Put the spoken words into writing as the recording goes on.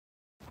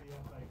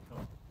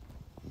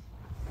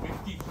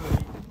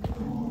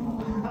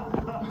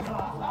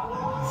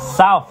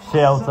South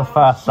Shields the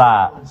first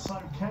out.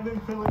 So Kevin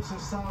Phillips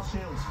is South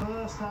Shields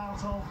first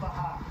out of the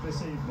hat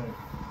this evening.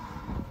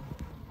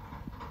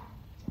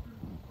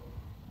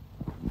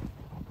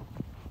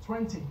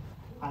 20,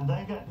 and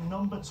they get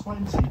number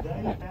 20.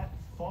 They get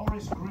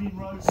Forest Green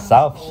Rovers.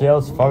 South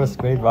Shields, Forest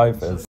Green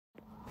Rovers.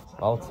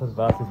 Bolton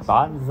versus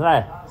Barnsley.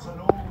 That's an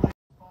all-league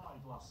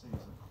 5 last season.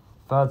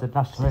 Third in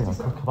National League. I'm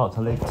talking about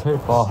to League 2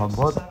 for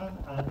Homewood.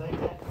 They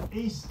get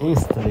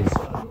Easterly.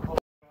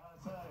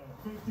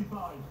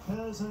 55,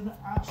 Curzon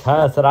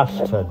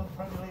Ashton.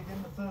 Premier League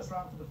in the first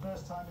round for the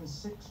first time in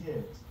 6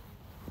 years.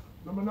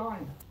 Number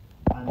 9.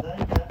 And they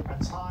get a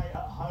tie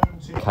at home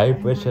to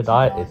Cambridge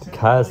United.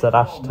 Curzon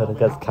Ashton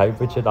against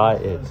Cambridge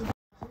United.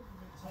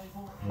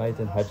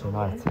 Maidenhead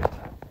United.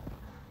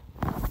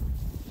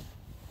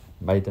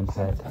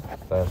 Maidenhead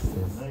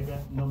versus they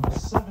get number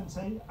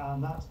 70,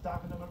 and that's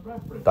Dagenham and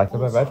Redbridge.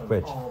 Dagenham and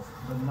Redbridge.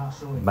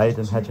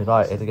 Maidenhead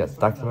United against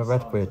Dagenham and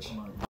Redbridge.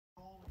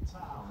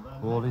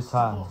 Crawley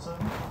Town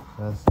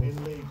versus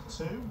in League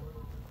 2.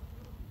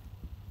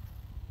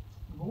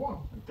 Number 1.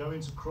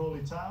 Going to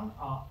Crawley Town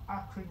are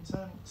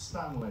Accrington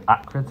Stanley.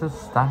 Accrington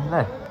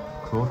Stanley.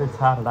 Crawley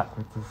Town and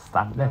Accrington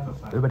Stanley.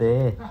 Over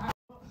there.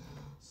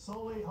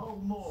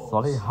 Solihull Moors.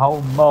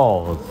 Solihull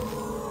Moors.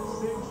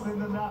 6th in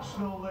the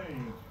National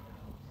League.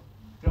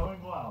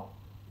 Going well.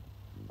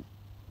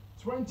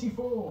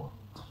 24.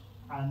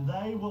 And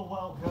they will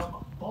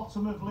welcome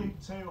bottom of League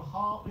 2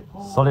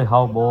 Hartlepool.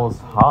 Solihull Moors,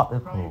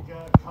 Hartlepool.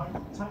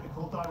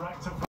 Technical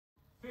director.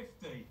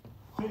 50.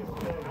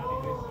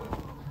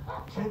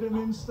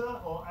 Kidderminster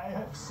or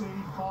AFC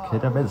File.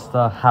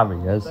 Kidderminster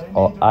Harriers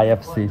or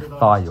AFC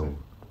File.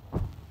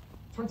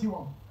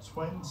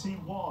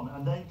 21.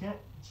 And they get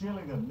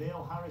Gillingham.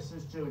 Neil Harris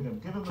is Gillingham.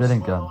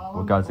 Gillingham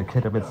will go to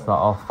Kidderminster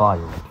or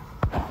File.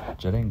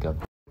 Gillingham.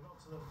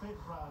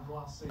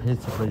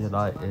 Peterborough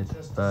United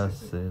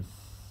versus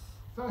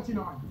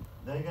 39.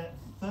 They get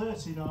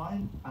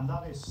 39, and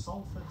that is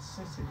Salford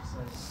City.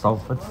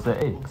 Salford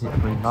City.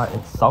 Peterborough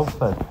United,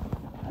 Salford.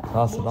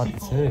 Class of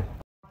 92.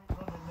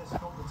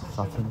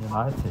 Sutton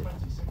United.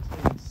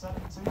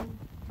 2016-17.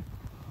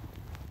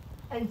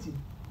 80.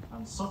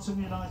 And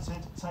Sutton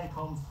United take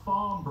on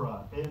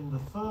Farnborough in the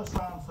first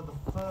round for the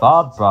first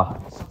Farnborough.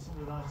 time. Sutton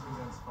United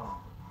against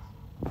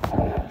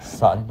Farnborough.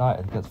 Sutton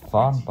United against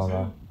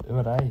Farnborough. Who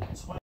are they?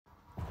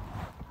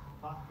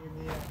 Back in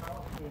the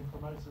EFL, being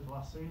promoted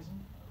last season.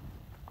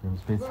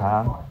 Grimsby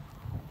Town.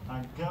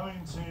 And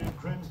going to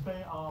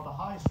Grimsby are the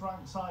highest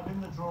ranked side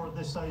in the draw at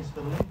this stage,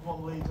 the League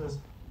 1 leaders.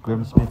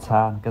 Grimsby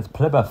Town against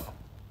Plymouth.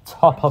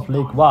 Top of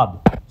League 1.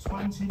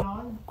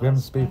 29.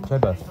 Grimsby,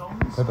 Plymouth.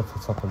 Plymouth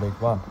are top of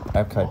League 1.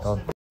 MK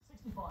Dons.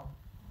 65.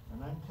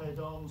 And MK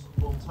Dons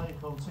will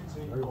take on two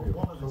teams, or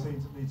one of the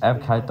teams that needs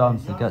MK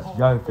Dons against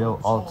Yeovil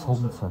or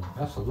Taunton.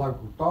 That's a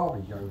local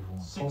derby, Yeovil.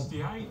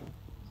 68.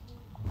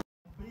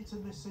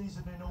 Beaten this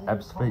season in all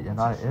Ebbsfleet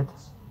United.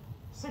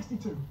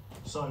 62.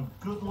 So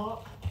good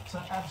luck to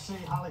FC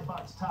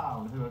Halifax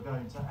Town, who are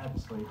going to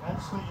Ebbsfleet.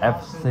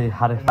 FC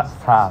Halifax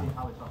Town.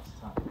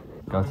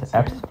 Go to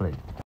Ebbsfleet.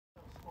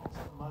 Spots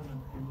at the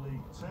moment in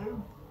League 2.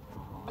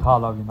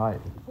 Carlisle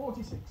United.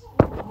 46.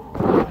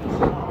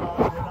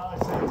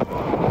 United taking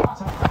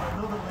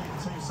another League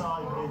 2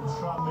 side in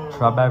Tranmere.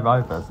 Tranmere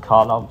Rovers.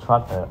 Carlisle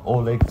Tranmere.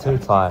 All League 2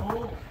 tie.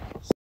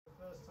 First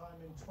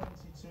time in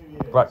 22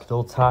 years.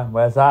 Bracknell Town.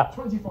 Where's that?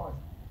 25.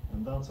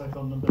 And they'll take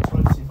on number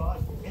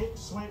 25,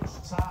 Ipswich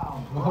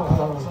Town.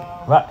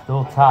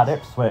 Bracknell Town,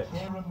 Ipswich.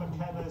 Kieran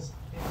McKenna's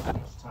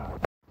Ipswich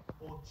Town.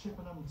 Or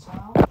Chippenham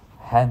Town.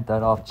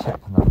 Hendon or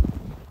Chippenham.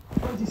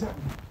 27.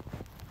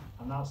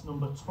 And that's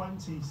number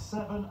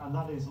 27, and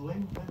that is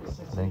Lincoln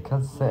City.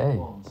 Lincoln City.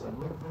 So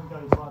Lincoln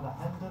goes either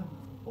Hendon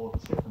or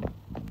Chippenham.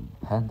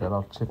 Hendon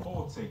or Chippenham.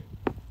 40.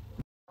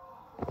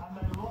 And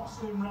they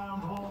lost in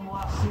round 1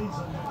 last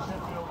season at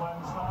Sheffield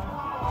Wednesday.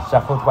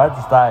 Sheffield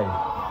Wednesday.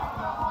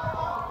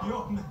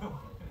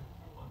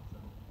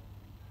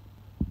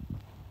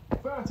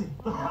 30.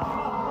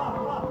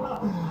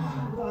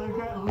 They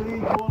get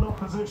League 1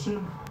 opposition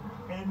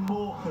in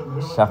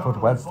Morecambe. Sheffield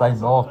Wednesday,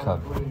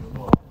 Morecambe.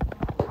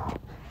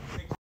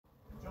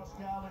 Josh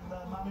Gowling,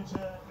 their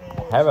manager, is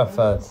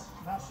Hereford.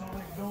 National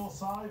League North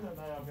side, and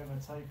they are going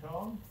to take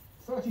on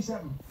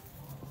 37.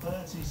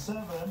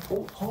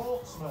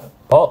 Portsmouth.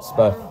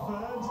 Portsmouth.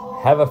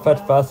 Hereford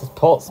versus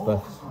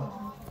Portsmouth.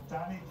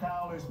 Danny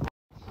Cowley's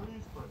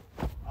Shrewsbury.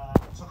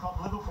 Took on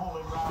Liverpool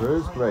in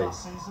round 3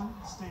 last season.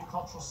 Steve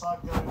Cottrell's side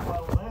going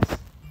well this.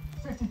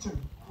 52.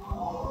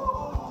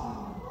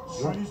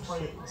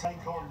 Shrewsbury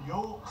take on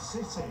York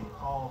City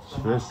of the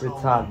Shrewsbury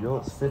Town,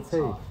 York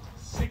City.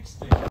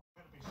 60. Going to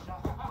be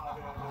shattered by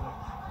the end of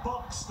it.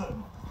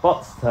 Buxton.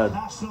 Buxton.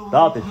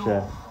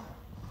 Derbyshire.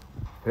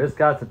 Who's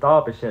going to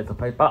Derbyshire to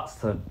play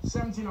Buxton?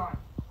 79.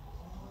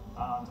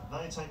 And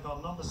they take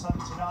on number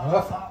 79.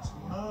 That's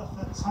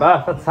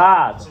Merthyr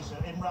Town. Merthyr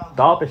Town.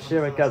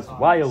 Derbyshire against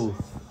Wales.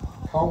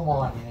 Coal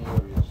mining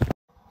areas.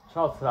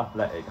 Charlton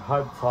Athletic,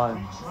 home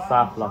time,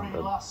 South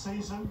London. Last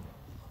season.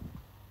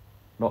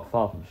 Not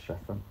far from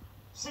Streatham.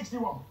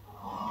 61.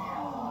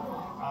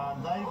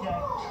 And they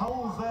get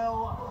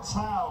Colville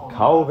Town.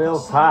 Colville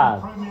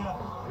Town. Premier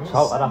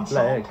Charlton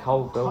Central. Athletic,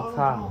 Colville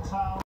Town.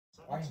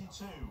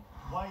 72,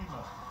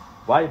 Weymouth.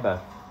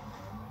 Weymouth.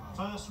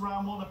 First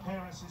round one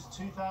appearances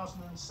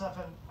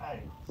 2007-8.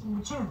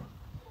 Number 2.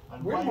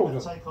 And Wimbledon.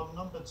 Weymouth take on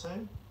number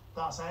 2.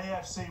 That's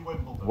AFC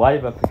Wimbledon.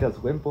 Weymouth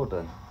against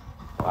Wimbledon.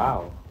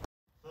 Wow.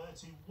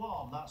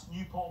 31, that's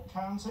Newport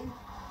County.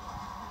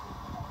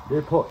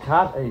 Newport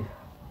County.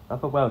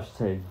 Another Welsh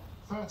team.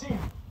 13.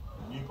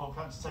 Newport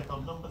County take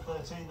on number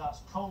 13, that's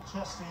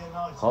Colchester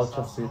United.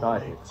 Colchester That's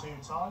United. League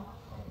 2 tie.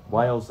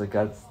 Wales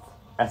against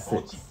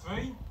Essex.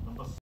 43.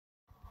 Number 4,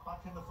 back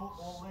in the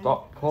Football League.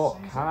 Stockport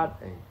this season.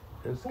 County.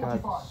 Who's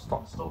guys? 45.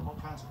 Stockport.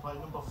 Stockport County play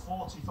number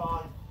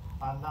 45,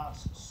 and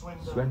that's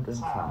Swindon, Swindon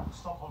Town. Town.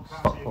 Stockport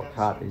County Stockport against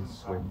County. Swindon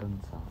Swindon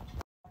Town.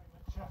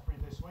 Jeffrey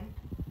this week.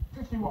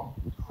 51.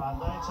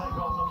 And they take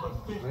on number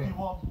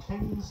 51,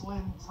 Kings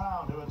Lynn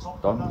Town, who are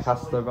top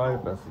Doncaster National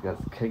League. Rovers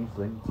against Kings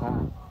Lynn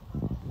Town.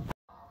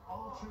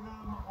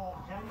 Altrincham or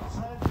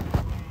Gateshead.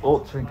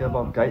 Altrincham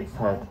or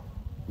Gateshead.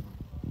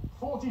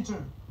 42.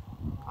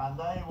 And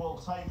they will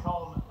take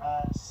on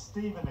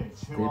Stevenage,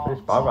 who Stevenage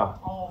are Borough.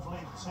 top of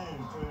League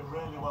 2, doing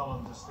really well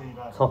under Steve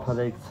Evans. Top of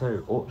League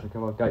 2.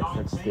 Altrincham or Gateshead.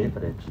 19.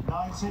 Stevenage.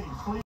 19,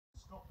 Fleetwood.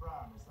 Scott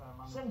Brown is their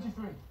manager.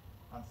 73.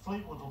 And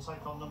Fleetwood will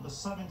take on number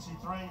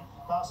 73.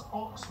 That's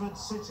Oxford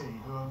City,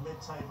 who are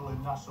mid-table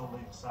in National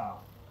League South.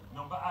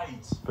 Number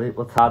 8.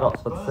 Fleetwood Town,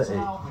 Oxford Burton City.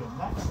 Albion,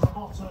 next to the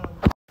bottom.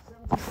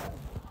 77.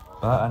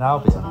 Burton Burton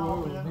Albion.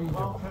 Albion,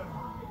 welcome.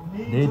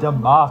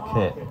 Needham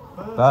Market.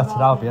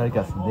 Burton Albion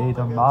against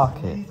Needham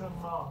Market. Needham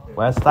Market.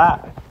 Where's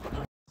that?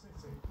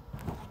 City.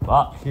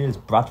 Mark Hughes,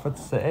 Bradford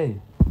City.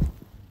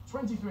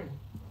 23.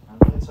 And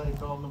they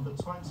take on number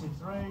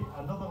 23,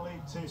 another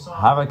League 2 side.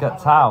 Harrogate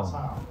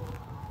Town.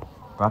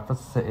 Bradford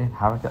City,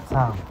 Harrogate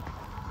Town.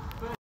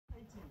 18.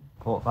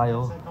 Port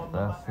Vale Take on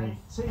number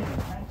versus 18,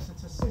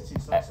 Exeter City.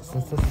 So that's an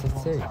Exeter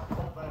all-league City. contact.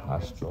 Port Vale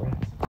That's against true.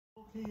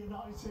 Torquay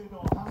United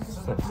or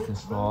Hampton and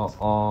 64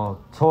 Richmond. or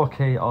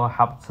Torquay or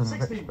Hampton and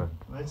 16. Richmond.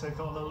 They take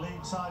on the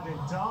league side in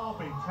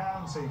Derby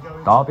County.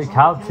 Going Derby to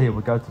County Torquay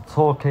will go to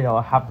Torquay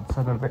or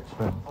Hampton and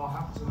Richmond. or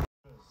Hampton.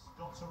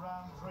 Got to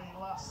round 3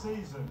 last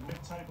season,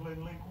 mid-table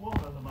in League 1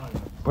 at the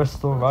moment.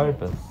 Bristol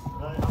Rovers.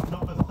 They have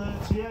number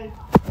 38,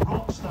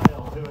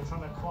 Rochdale, who are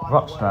trying to climb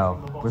Rochdale. away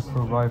from the bottom Bristol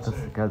of League Rovers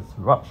 2. against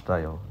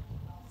Rochdale.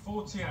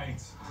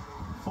 48.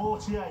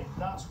 48,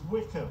 that's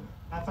Wickham.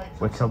 FA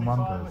Cup Wickham semi-finalists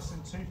Wanderers. in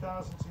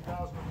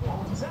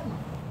 2000-2001.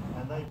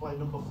 And they play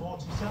number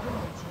 47,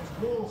 which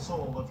is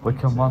Walsall. of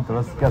Wickham League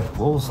Wanderers Two. against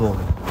Walsall.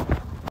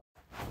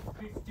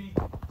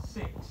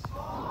 56.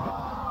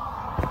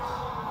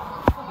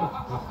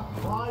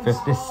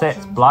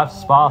 56, Blythe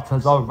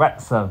Spartans or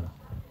Wrexham.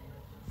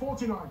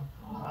 49.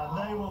 And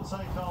they will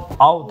take on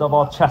Oldham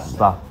or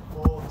Chester.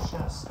 Or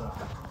Chester.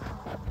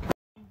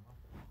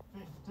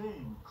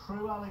 15,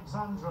 Crewe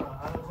Alexandra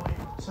of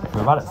League 2.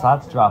 Crewe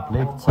Alexandra,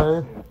 League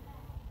 2.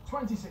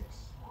 26.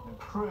 And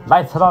Crewe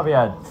Leyton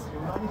Orient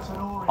Leyton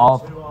Orient,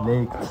 of who are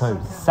League 2.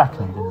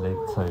 Second in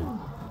League 2.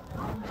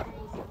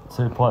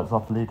 2 points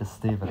off leader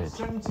Stevenage.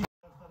 70 of the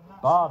National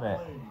Barnet.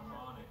 League.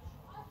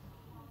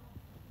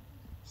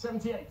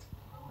 78.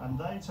 And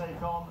they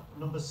take on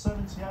number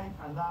 78,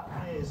 and that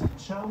is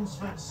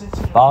Chelmsford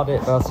City.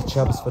 Barnet versus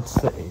Chelmsford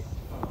City.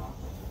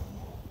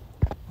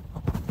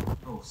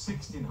 Oh,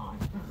 69.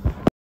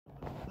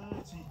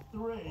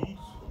 33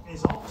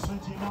 is Oxford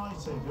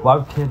United. who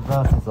Woking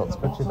are versus in the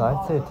Oxford bottom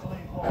half United. of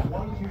League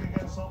One. Woking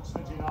against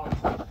Oxford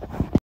United.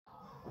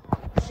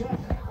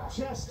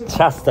 Chesterfield.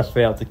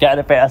 Chesterfield, getting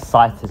a bit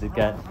excited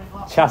again.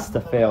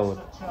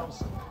 Chesterfield.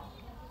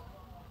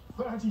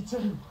 32.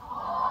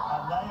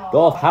 And they are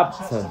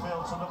Northampton.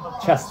 Chesterfield to number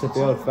 32.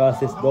 Chesterfield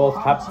versus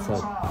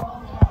Northampton.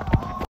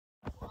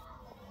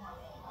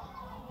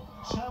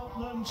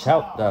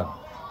 Cheltenham.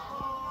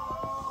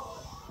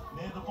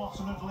 Near the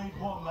bottom of League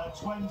 1, they're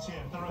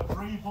 20th. There are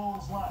 3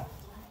 balls left.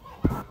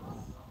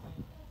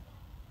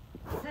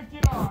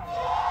 59.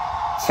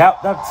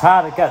 Cheltenham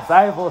Town against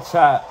Alf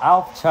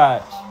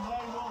Church. And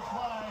they will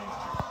play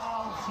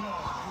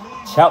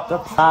Alchurch.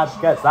 Cheltenham Town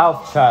against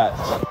Alf Church.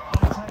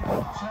 They take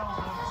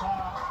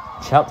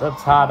on Cheltenham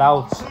Town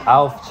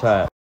Alf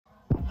Church.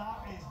 And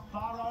that is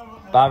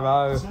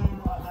Barrow. and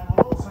they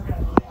will also get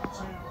League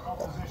 2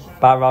 opposition.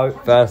 Barrow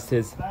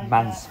versus They get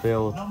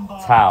Mansfield number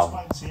Town.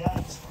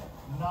 28,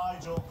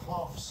 Nigel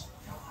Clough's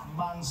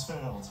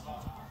Mansfield.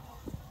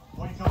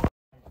 We go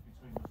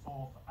between the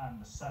 4th and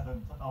the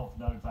 7th of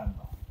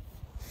November.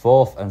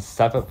 4th and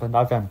 7th of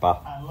November.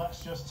 And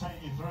let's just take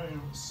you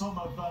through some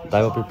of those.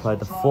 They will be ties. played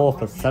the We'll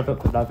try 4th and review,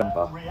 7th of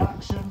November.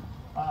 Reaction.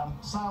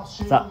 South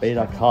Shields, That mean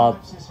I Kevin can't-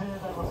 Phillips is here,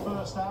 they were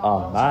first out. Oh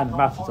They'll man, take on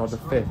match is on the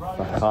Forest Green 5th. I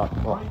Rovers.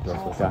 can't watch Great this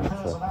draw again for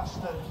Curzon to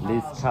Ashton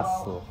Leeds as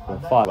Castle well. for And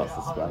the they fireworks get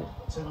display. home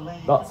to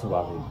League Not to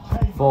worry.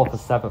 One. 4th and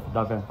 7th of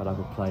November they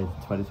will play in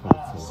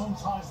 2022. Some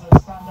ties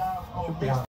that stand out on this